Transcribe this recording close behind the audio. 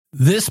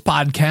This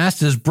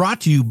podcast is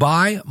brought to you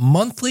by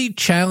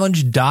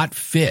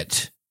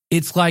monthlychallenge.fit.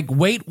 It's like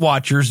Weight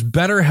Watchers,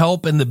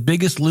 BetterHelp, and The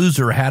Biggest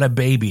Loser had a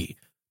baby.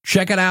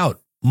 Check it out,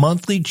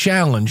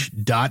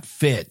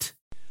 monthlychallenge.fit.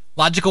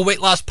 Logical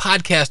Weight Loss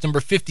Podcast number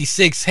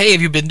 56. Hey,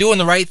 have you been doing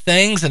the right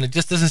things and it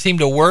just doesn't seem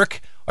to work?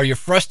 Are you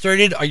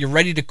frustrated? Are you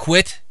ready to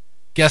quit?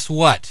 Guess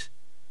what?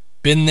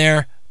 Been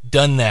there,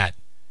 done that.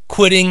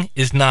 Quitting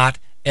is not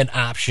an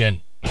option.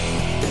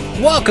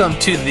 Welcome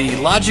to the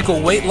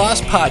Logical Weight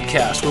Loss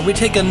Podcast, where we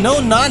take a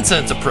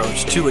no-nonsense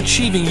approach to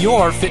achieving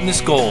your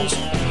fitness goals.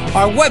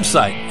 Our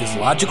website is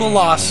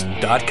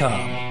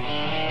logicalloss.com.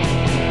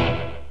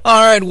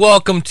 All right,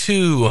 welcome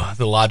to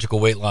the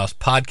Logical Weight Loss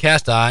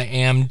Podcast. I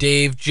am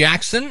Dave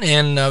Jackson,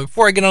 and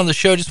before I get on the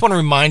show, just want to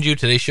remind you,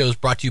 today's show is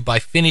brought to you by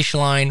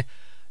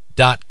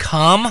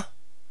finishline.com.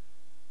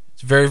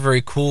 It's very,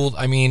 very cool.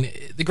 I mean,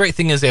 the great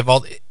thing is they have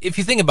all, if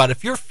you think about it,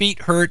 if your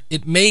feet hurt,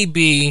 it may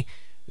be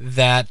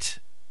that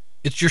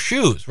it's your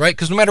shoes, right?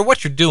 Because no matter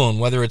what you're doing,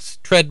 whether it's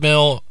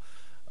treadmill,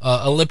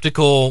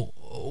 elliptical,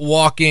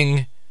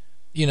 walking,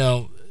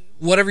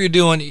 whatever you're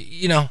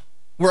doing,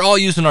 we're all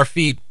using our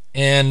feet,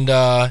 and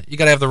you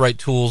got to have the right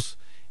tools,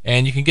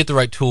 and you can get the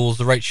right tools,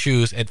 the right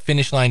shoes at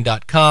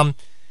finishline.com.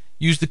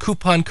 Use the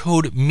coupon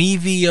code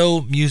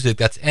MEVIO-MUSIC.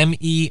 That's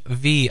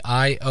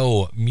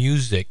M-E-V-I-O,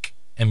 music,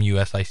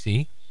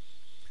 M-U-S-I-C.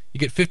 You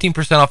get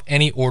 15% off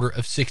any order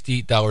of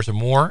 $60 or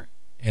more.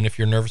 And if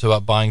you're nervous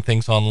about buying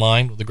things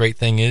online, well, the great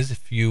thing is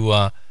if you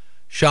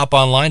shop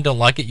online, don't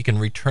like it, you can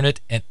return it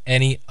at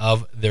any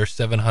of their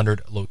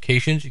 700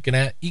 locations. You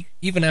can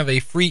even have a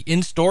free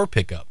in-store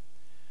pickup.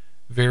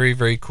 Very,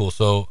 very cool.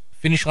 So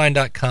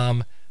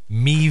finishline.com,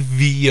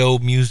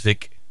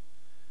 MEVIO-MUSIC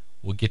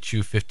will get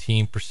you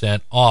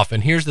 15% off.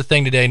 And here's the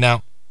thing today.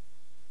 Now,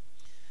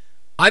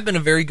 I've been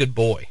a very good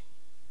boy.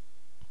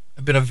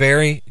 In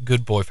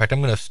fact,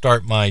 I'm going to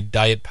start my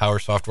Diet Power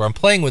software. I'm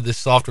playing with this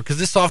software because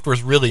this software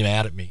is really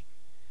mad at me.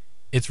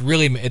 It's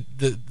really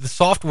the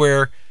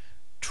software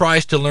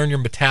tries to learn your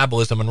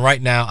metabolism, and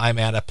right now I'm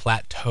at a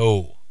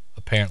plateau.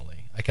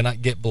 Apparently, I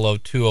cannot get below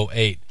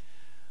 208.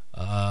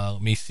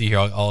 Let me see here.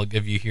 I'll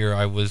give you here.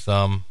 I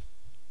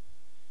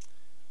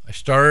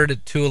started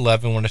at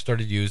 211 when I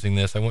started using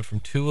this. I went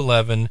from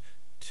 211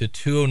 to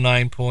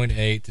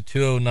 209.8 to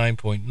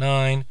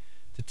 209.9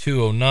 to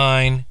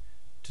 209.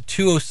 to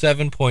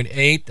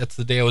 207.8. That's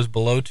the day I was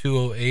below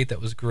 208. That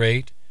was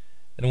great.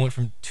 Then I went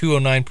from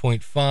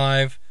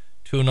 209.5,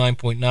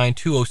 209.9,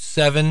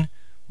 207,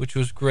 which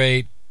was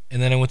great.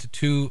 And then I went to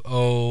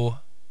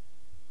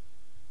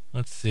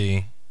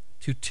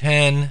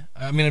 210.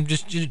 I mean, I'm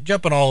just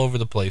jumping all over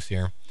the place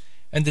here.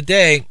 And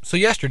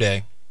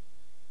yesterday,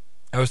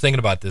 I was thinking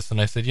about this, and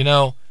I said,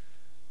 the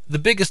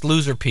Biggest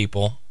Loser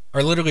people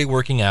are literally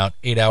working out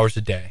 8 hours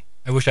a day.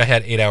 I wish I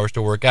had 8 hours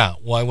to work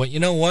out. Well, I went,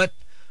 you know what?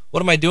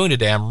 What am I doing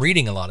today? I'm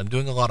reading a lot. I'm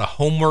doing a lot of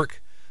homework.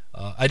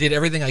 I did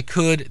everything I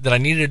could that I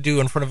needed to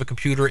do in front of a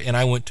computer, and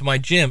I went to my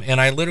gym.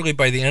 And I literally,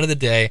 by the end of the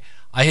day,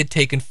 I had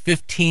taken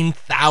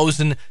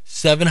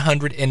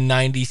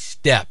 15,790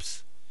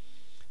 steps.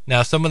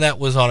 Now, some of that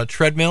was on a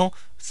treadmill.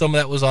 Some of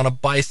that was on a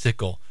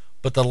bicycle.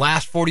 But the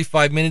last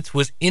 45 minutes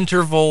was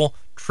interval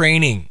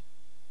training.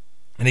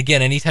 And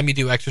again, anytime you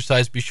do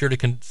exercise, be sure to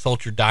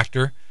consult your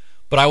doctor.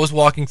 But I was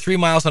walking 3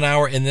 miles an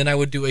hour, and then I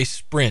would do a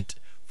sprint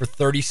for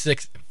 30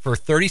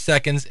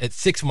 seconds at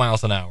 6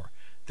 miles an hour.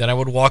 Then I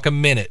would walk a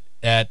minute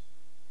at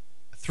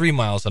 3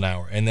 miles an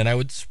hour, and then I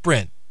would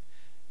sprint.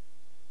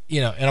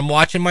 And I'm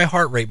watching my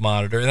heart rate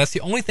monitor, and that's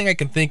the only thing I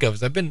can think of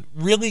is I've been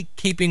really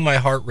keeping my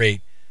heart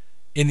rate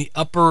in the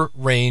upper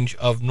range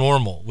of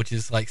normal, which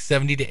is like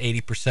 70 to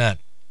 80%.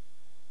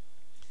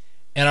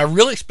 And I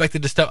really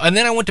expected to stop. And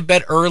then I went to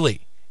bed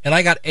early, and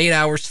I got 8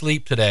 hours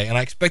sleep today, and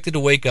I expected to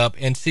wake up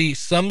and see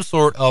some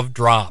sort of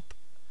drop.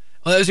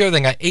 Well, that was the other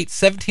thing. I ate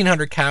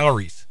 1,700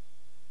 calories.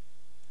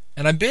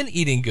 And I've been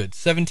eating good.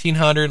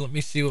 1,700. Let me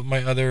see what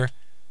my other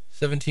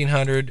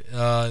 1,700.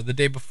 The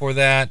day before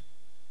that,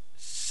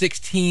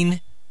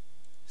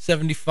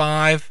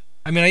 1,675.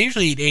 I mean, I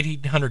usually eat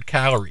 1,800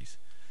 calories.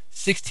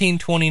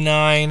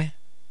 1,629.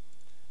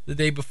 The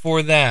day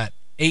before that,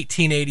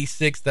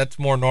 1,886. That's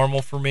more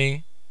normal for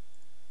me.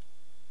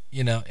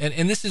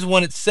 And this is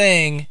when it's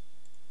saying,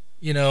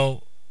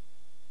 and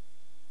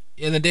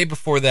the day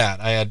before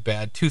that, I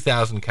had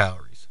 2,000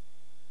 calories.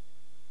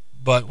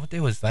 But what day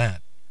was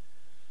that?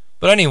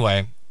 But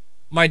anyway,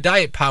 my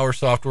Diet Power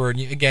software, and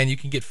again, you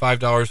can get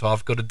 $5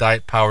 off. Go to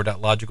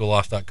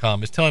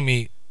dietpower.logicalloss.com. It's telling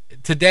me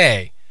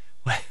today,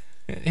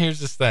 here's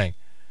this thing.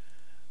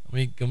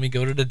 Let me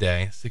go to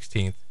today,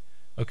 16th.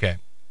 Okay.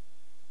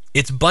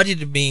 It's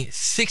budgeted me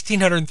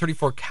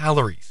 1,634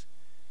 calories.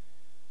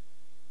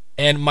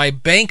 And my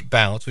bank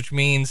balance, which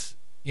means,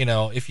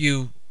 if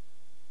you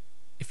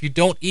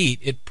don't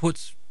eat, it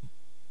puts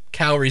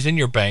calories in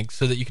your bank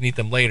so that you can eat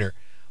them later.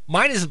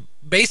 Mine is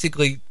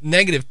basically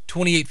negative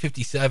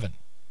 2857,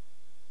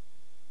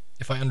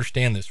 if I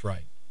understand this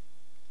right.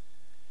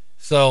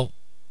 So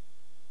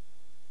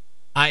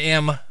I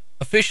am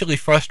officially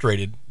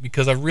frustrated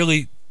because I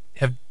really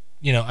have,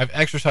 I've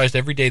exercised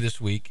every day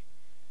this week.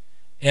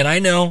 And I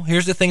know,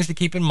 here's the things to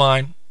keep in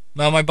mind.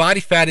 Now, my body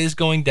fat is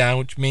going down,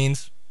 which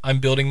means I'm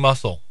building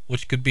muscle,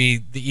 which could be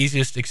the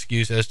easiest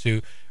excuse as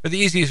to, or the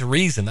easiest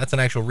reason, that's an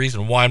actual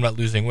reason why I'm not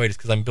losing weight, is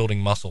because I'm building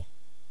muscle.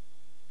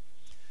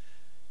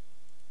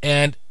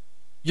 And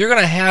you're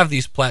going to have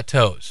these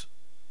plateaus.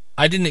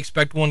 I didn't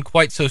expect one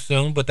quite so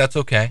soon, but that's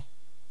okay.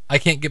 I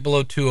can't get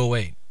below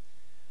 208.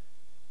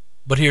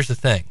 But here's the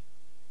thing.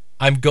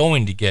 I'm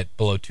going to get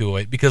below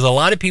 208 because a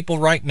lot of people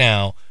right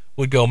now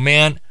would go,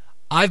 man,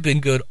 I've been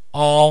good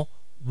all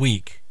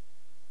week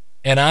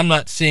and I'm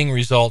not seeing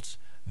results.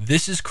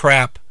 This is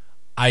crap.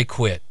 I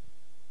quit.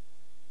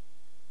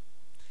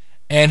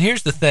 And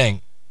here's the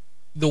thing.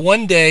 The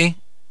one day,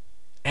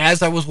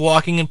 as I was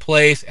walking in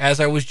place, as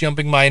I was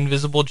jumping my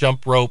invisible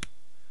jump rope,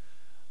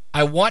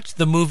 I watched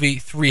the movie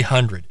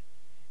 300.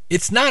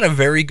 It's not a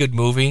very good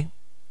movie.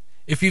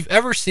 If you've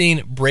ever seen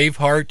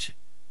Braveheart,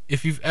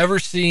 if you've ever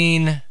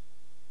seen,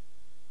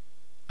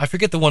 I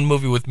forget the one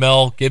movie with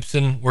Mel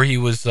Gibson where he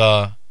was,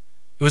 it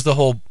was the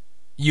whole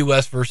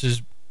U.S.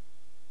 versus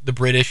the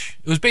British.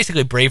 It was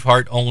basically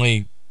Braveheart,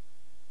 only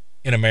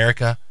in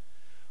America.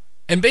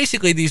 And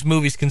basically these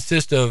movies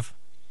consist of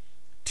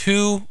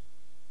two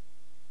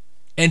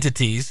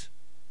entities,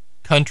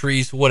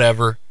 countries,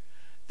 whatever.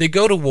 They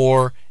go to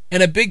war,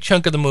 and a big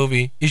chunk of the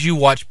movie is you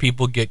watch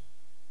people get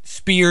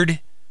speared,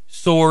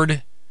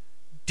 sword,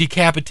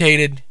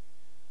 decapitated,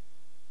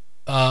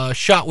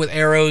 shot with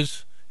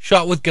arrows,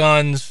 shot with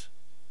guns,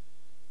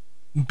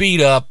 beat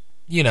up,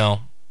 you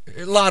know,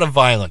 a lot of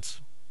violence.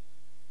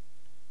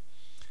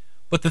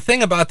 But the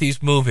thing about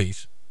these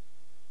movies,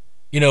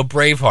 you know,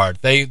 Braveheart,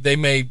 they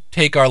may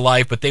take our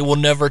life, but they will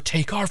never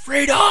take our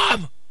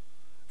freedom.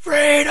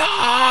 Freedom!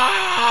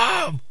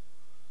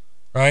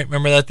 Right?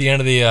 Remember that at the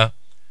end of the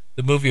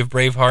movie of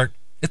Braveheart?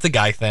 It's a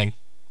guy thing.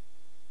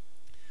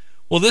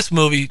 Well, this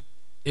movie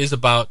is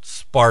about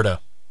Sparta.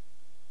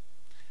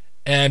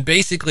 And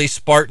basically,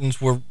 Spartans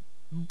were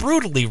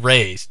brutally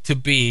raised to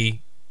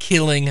be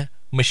killing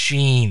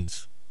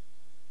machines.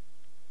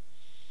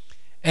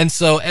 And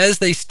so, as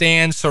they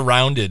stand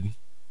surrounded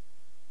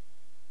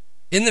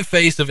in the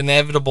face of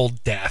inevitable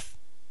death,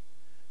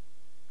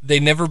 they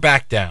never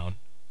back down.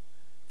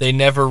 They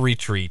never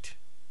retreat.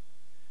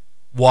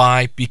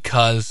 Why?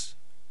 Because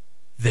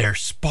they're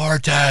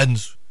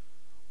Spartans.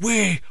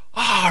 We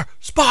are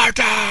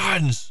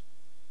Spartans.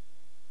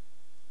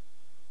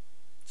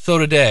 So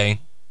today,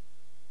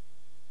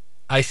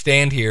 I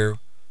stand here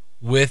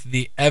with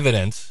the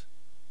evidence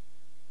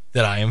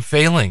that I am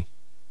failing.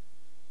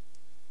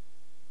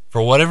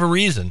 For whatever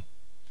reason.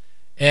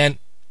 And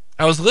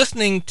I was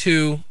listening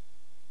to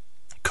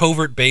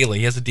Covert Bailey.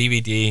 He has a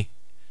DVD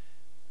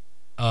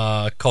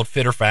called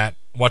Fit or Fat.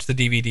 Watch the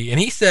DVD. And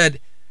he said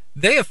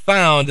they have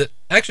found that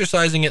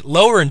exercising at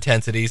lower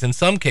intensities in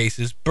some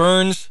cases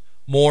burns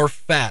more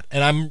fat.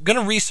 And I'm going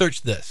to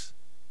research this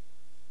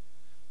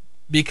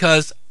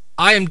because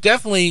I am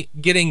definitely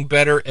getting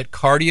better at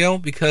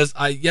cardio because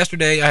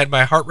yesterday I had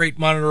my heart rate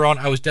monitor on.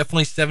 I was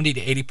definitely 70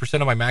 to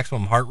 80% of my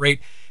maximum heart rate.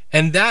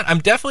 And that I'm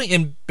definitely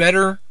in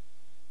better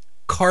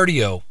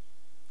cardio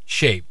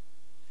shape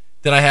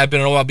than I have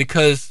been in a while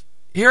because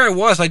here I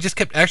was, I just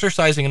kept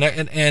exercising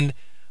and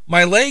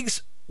my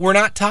legs were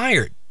not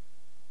tired.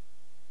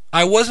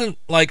 I wasn't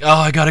like, oh,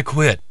 I got to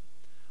quit.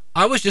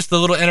 I was just the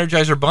little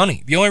Energizer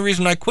bunny. The only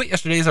reason I quit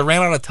yesterday is I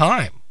ran out of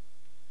time.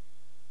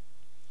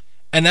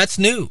 And that's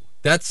new.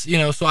 That's, you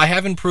know, so I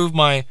have improved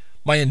my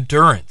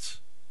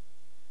endurance.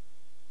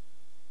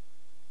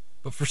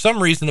 But for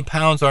some reason, the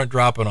pounds aren't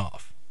dropping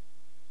off.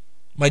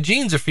 My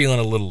jeans are feeling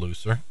a little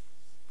looser,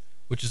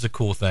 which is a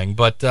cool thing.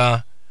 But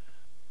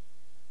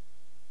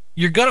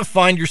you're going to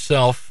find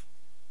yourself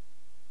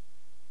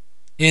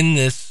in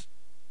this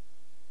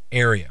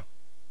area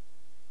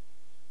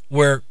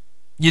where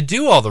you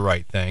do all the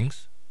right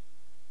things.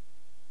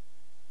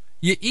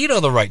 You eat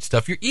all the right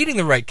stuff. You're eating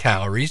the right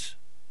calories.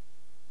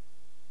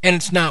 And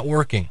it's not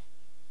working.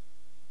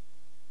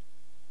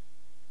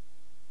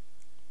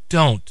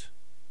 Don't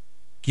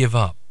give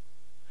up.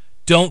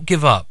 Don't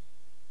give up.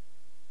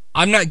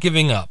 I'm not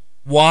giving up.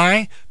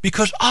 Why?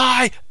 Because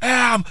I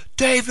am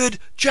David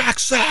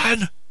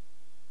Jackson.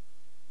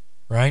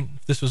 Right?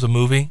 If this was a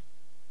movie.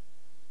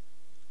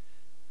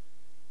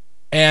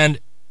 And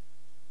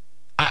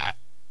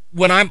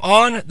when I'm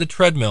on the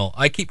treadmill,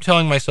 I keep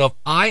telling myself,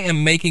 I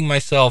am making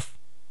myself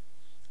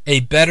a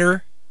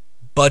better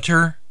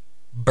butter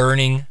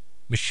burning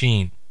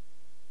machine.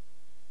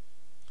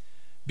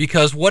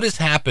 Because what has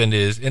happened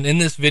is, and in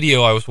this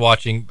video I was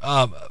watching,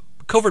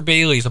 Covert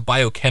Bailey is a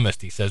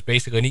biochemist, he says,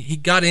 basically, and he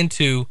got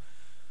into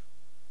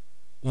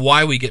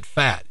why we get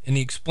fat, and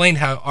he explained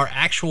how our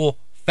actual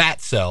fat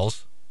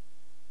cells,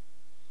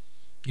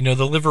 you know,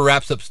 the liver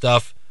wraps up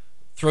stuff,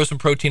 throws some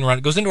protein around,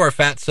 it goes into our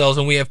fat cells,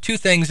 and we have two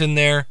things in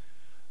there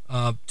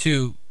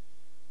to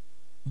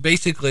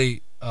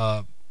basically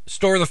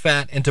store the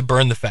fat and to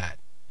burn the fat,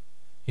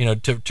 you know,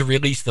 to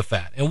release the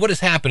fat. And what has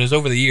happened is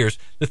over the years,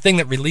 the thing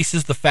that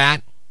releases the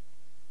fat,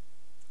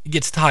 it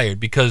gets tired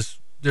because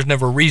there's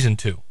never a reason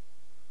to.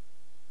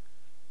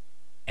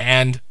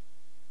 And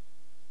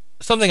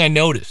something I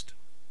noticed.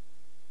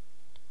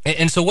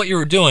 And so what you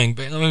were doing,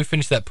 but let me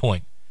finish that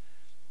point.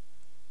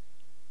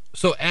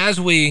 So as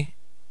we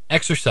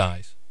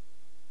exercise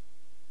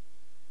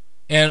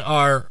and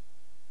our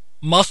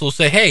muscles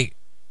say, hey,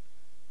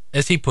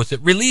 as he puts it,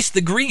 release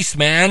the grease,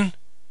 man.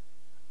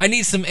 I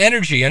need some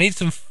energy. I need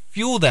some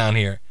fuel down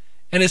here.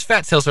 And his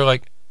fat cells are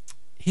like,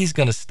 he's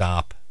going to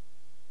stop.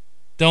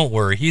 Don't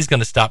worry, he's going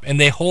to stop. And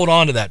they hold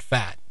on to that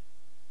fat.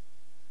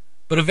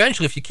 But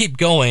eventually, if you keep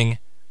going,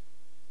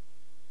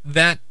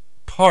 that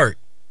part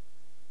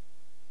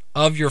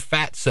of your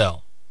fat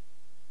cell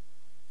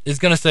is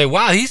going to say,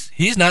 wow,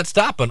 he's not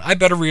stopping. I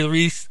better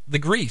release the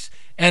grease.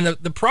 And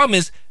the problem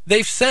is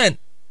they've sent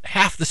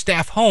half the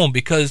staff home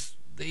because,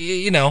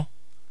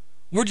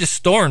 we're just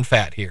storing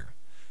fat here.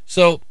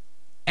 So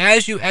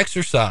as you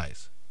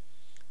exercise,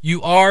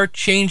 you are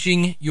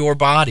changing your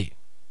body.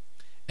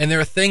 And there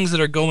are things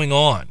that are going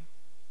on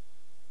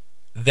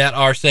that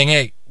are saying,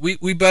 hey,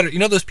 we better,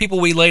 those people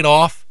we laid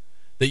off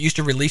that used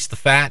to release the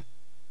fat,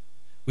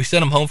 we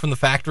sent them home from the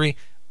factory.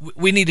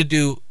 We need to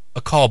do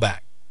a callback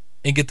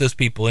and get those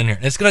people in here.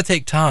 And it's going to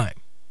take time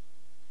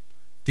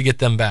to get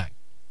them back,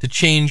 to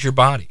change your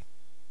body.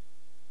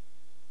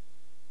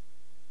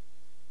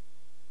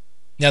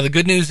 Now, the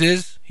good news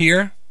is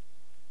here,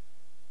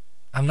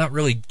 I'm not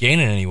really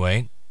gaining any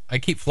weight. I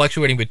keep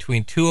fluctuating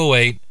between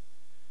 208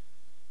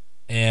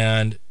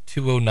 and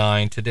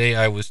 209. Today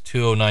I was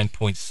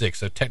 209.6.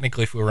 So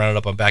technically, if we round it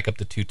up, I'm back up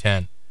to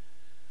 210.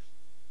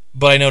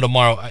 But I know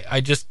tomorrow,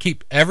 I just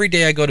keep, every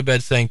day I go to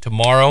bed saying,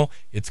 tomorrow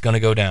it's going to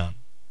go down.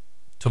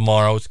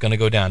 Tomorrow it's going to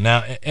go down.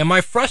 Now, am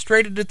I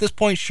frustrated at this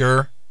point?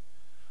 Sure.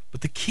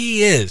 But the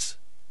key is,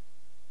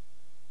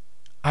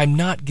 I'm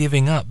not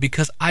giving up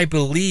because I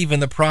believe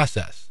in the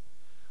process.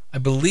 I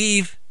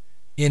believe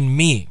in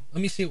me.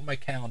 Let me see what my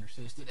calendar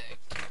says today.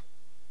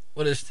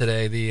 What is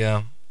today?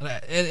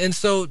 And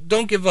so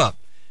don't give up.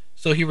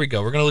 So here we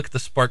go. We're going to look at the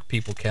Spark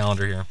People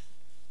calendar here.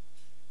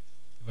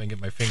 If I can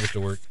get my fingers to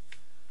work.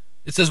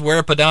 It says wear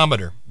a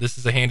pedometer. This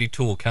is a handy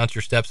tool. Counts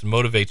your steps and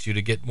motivates you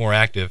to get more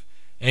active.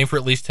 Aim for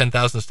at least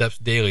 10,000 steps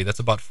daily. That's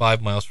about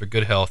 5 miles for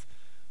good health.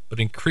 But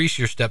increase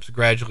your steps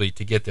gradually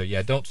to get there.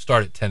 Yeah, don't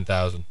start at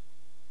 10,000.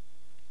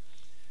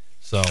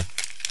 So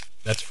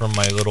that's from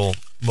my little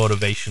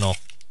motivational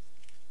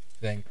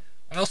thing.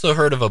 I also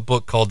heard of a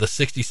book called The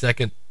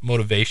 60-Second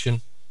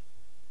Motivation.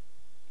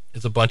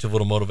 It's a bunch of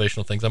little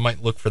motivational things. I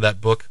might look for that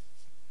book.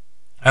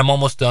 I'm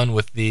almost done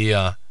with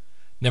the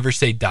Never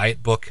Say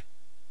Diet book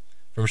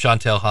from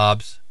Chantel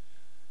Hobbs.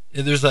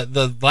 There's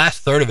the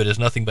last third of it is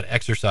nothing but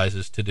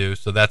exercises to do.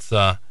 So that's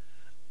and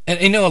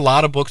a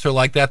lot of books are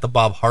like that. The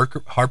Bob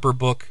Harper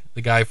book,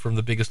 the guy from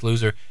The Biggest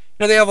Loser.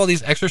 They have all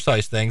these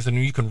exercise things, and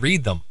you can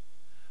read them.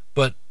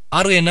 But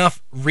oddly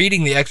enough,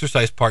 reading the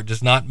exercise part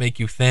does not make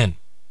you thin.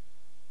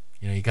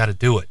 You got to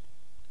do it.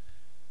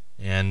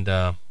 And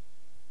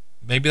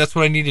maybe that's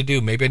what I need to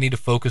do. Maybe I need to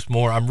focus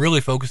more. I'm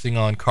really focusing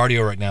on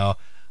cardio right now.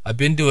 I've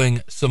been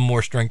doing some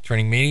more strength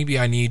training. Maybe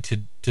I need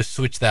to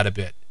switch that a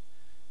bit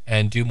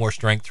and do more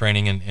strength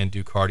training and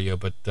do cardio.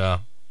 But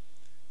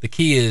the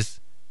key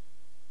is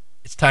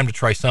it's time to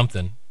try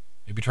something.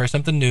 Maybe try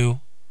something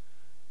new.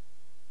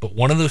 But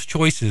one of those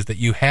choices that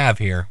you have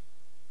here,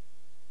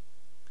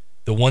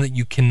 the one that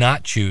you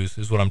cannot choose,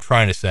 is what I'm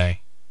trying to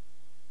say,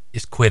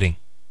 is quitting.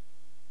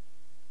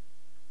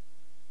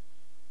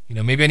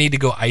 Maybe I need to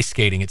go ice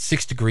skating. It's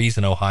 6 degrees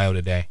in Ohio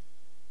today.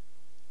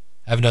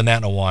 I haven't done that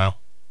in a while.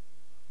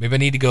 Maybe I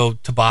need to go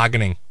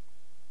tobogganing.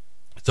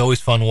 It's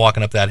always fun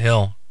walking up that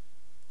hill.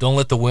 Don't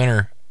let the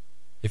winter,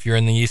 if you're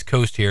in the East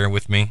Coast here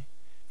with me,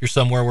 if you're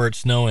somewhere where it's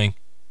snowing,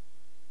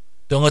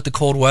 don't let the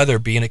cold weather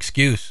be an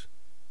excuse.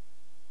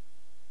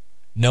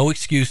 No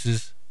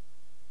excuses.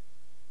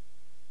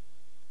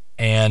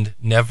 And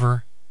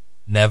never,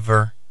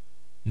 never,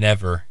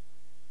 never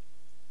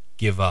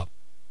give up.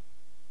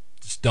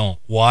 Just don't.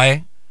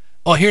 Why?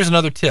 Oh, here's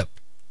another tip.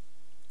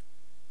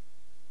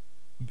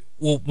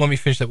 Well, let me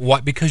finish that.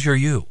 Why? Because you're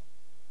you.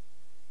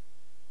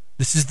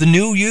 This is the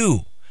new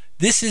you.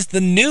 This is the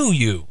new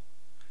you.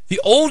 The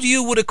old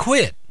you would have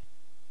quit.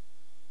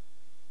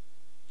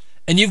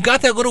 And you've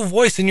got that little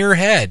voice in your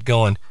head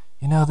going,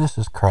 this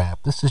is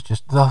crap. This is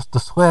just the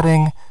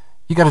sweating.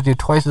 You got to do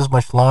twice as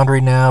much laundry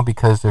now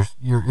because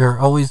you're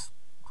always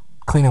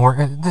cleaning work.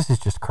 This is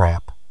just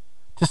crap.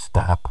 Just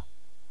stop.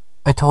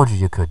 I told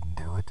you couldn't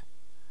do it.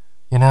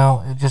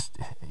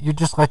 You're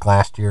just like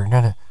last year.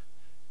 No.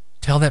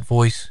 Tell that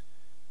voice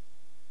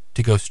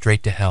to go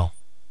straight to hell.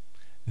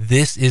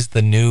 This is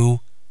the new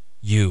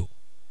you.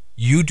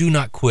 You do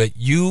not quit.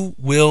 You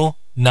will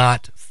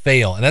not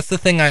fail. And that's the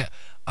thing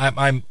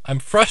I'm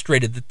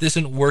frustrated that this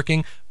isn't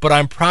working, but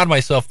I'm proud of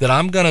myself that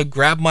I'm going to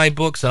grab my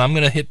books and I'm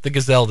going to hit the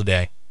Gazelle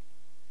today.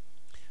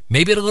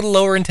 Maybe at a little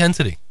lower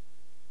intensity.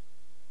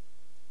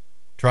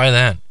 Try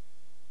that.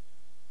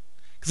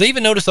 Because I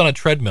even noticed on a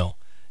treadmill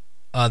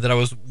that I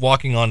was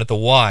walking on at the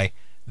Y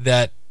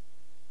that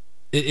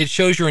it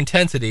shows your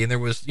intensity, and there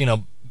was,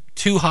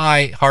 too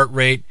high heart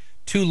rate,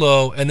 too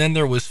low, and then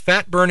there was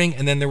fat burning,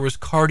 and then there was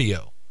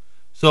cardio.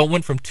 So it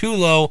went from too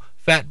low,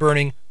 fat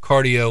burning,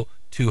 cardio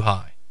too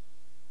high?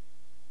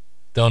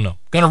 Don't know.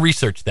 Gonna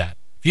research that.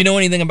 If you know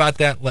anything about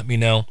that, let me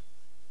know.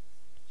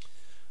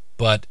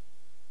 But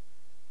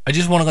I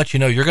just want to let you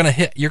know you're gonna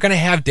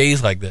have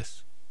days like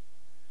this.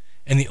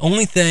 And the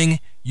only thing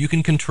you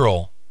can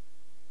control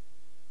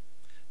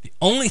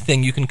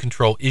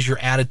is your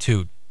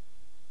attitude.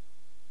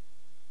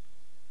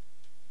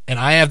 And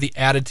I have the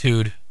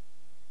attitude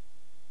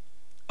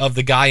of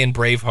the guy in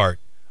Braveheart,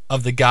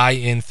 of the guy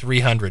in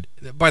 300.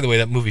 By the way,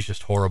 that movie's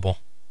just horrible.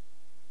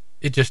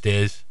 It just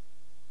is.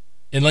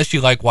 Unless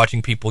you like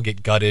watching people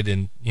get gutted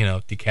and,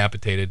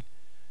 decapitated.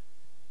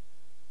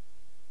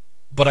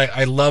 But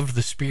I love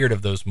the spirit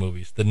of those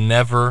movies. The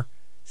never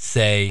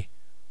say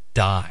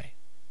die.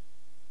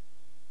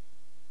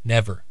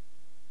 Never.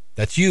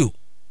 That's you.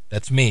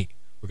 That's me.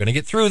 We're going to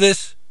get through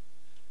this.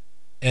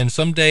 And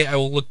someday I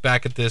will look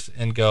back at this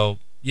and go,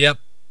 yep,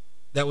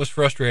 that was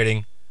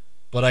frustrating,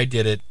 but I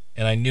did it,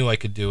 and I knew I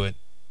could do it,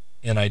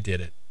 and I did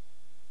it.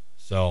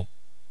 So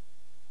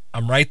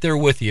I'm right there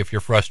with you if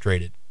you're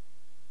frustrated.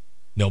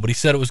 Nobody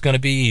said it was going to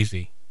be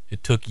easy.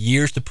 It took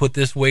years to put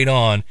this weight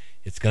on.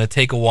 It's going to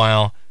take a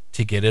while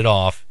to get it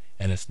off,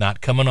 and it's not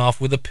coming off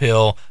with a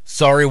pill.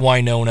 Sorry,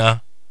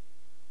 Winona.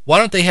 Why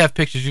don't they have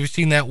pictures? You've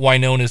seen that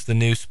Winona's the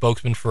new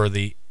spokesman for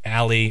the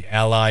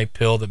Ally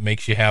pill that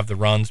makes you have the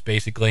runs,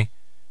 basically.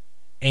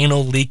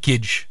 Anal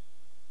leakage.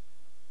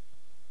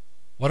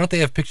 Why don't they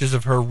have pictures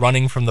of her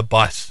running from the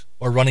bus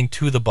or running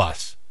to the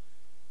bus?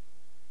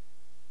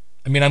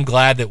 I mean, I'm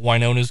glad that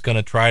Winona's going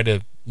to try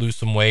to lose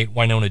some weight.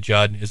 Winona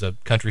Judd is a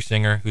country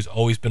singer who's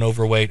always been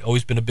overweight,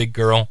 always been a big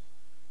girl.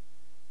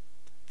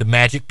 The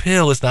magic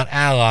pill is not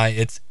Ally,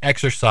 it's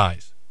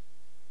exercise.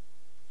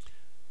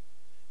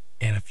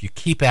 And if you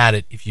keep at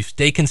it, if you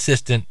stay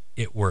consistent,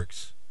 it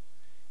works.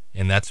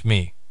 And that's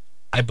me.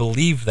 I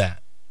believe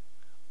that.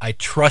 I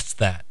trust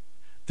that.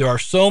 There are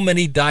so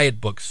many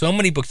diet books, so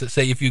many books that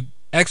say if you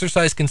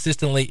exercise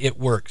consistently, it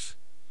works.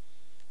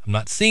 I'm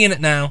not seeing it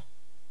now,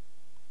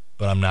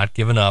 but I'm not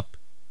giving up,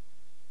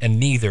 and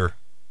neither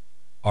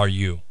are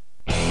you.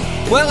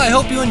 Well, I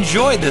hope you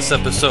enjoyed this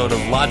episode of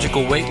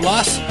Logical Weight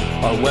Loss.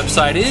 Our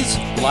website is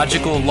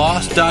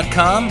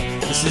logicalloss.com.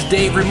 This is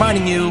Dave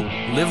reminding you,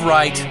 live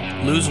right,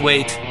 lose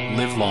weight,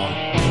 live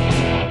long.